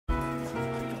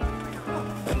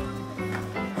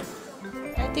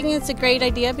I think it's a great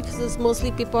idea because it's mostly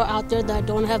people out there that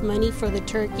don't have money for the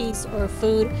turkeys or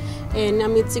food, and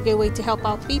it's a good way to help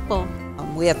out people.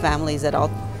 We have families at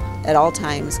all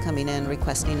times coming in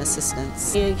requesting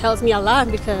assistance. It helps me a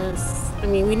lot because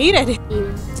we need it.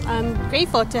 I'm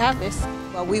grateful to have this.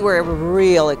 Well, we were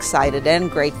real excited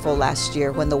and grateful last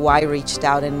year when the Y reached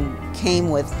out and came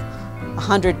with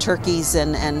 100 turkeys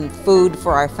and food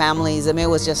for our families. It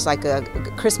was just like a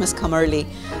Christmas come early.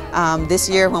 This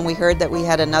year when we heard that we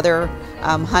had another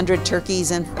 100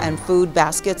 turkeys and food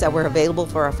baskets that were available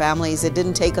for our families, it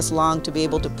didn't take us long to be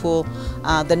able to pull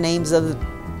the names of,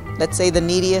 let's say, the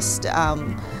neediest.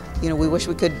 We wish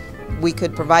we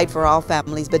could provide for all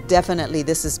families, but definitely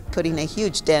this is putting a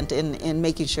huge dent in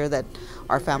making sure that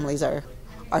our families are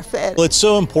fed. Well, it's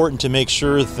so important to make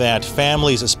sure that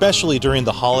families, especially during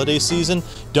the holiday season,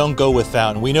 don't go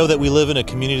without. And we know that we live in a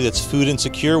community that's food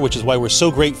insecure, which is why we're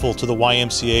so grateful to the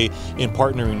YMCA in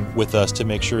partnering with us to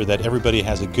make sure that everybody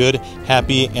has a good,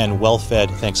 happy, and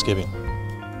well-fed Thanksgiving.